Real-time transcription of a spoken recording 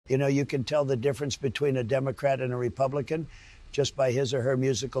You know, you can tell the difference between a Democrat and a Republican just by his or her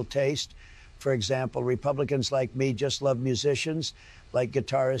musical taste. For example, Republicans like me just love musicians like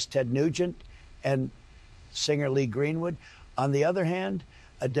guitarist Ted Nugent and singer Lee Greenwood. On the other hand,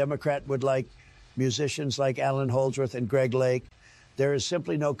 a Democrat would like musicians like Alan Holdsworth and Greg Lake. There is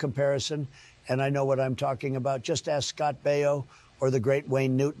simply no comparison, and I know what I'm talking about. Just ask Scott Baio or the great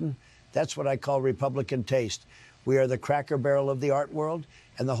Wayne Newton. That's what I call Republican taste. We are the Cracker Barrel of the art world,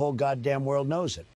 and the whole goddamn world knows it.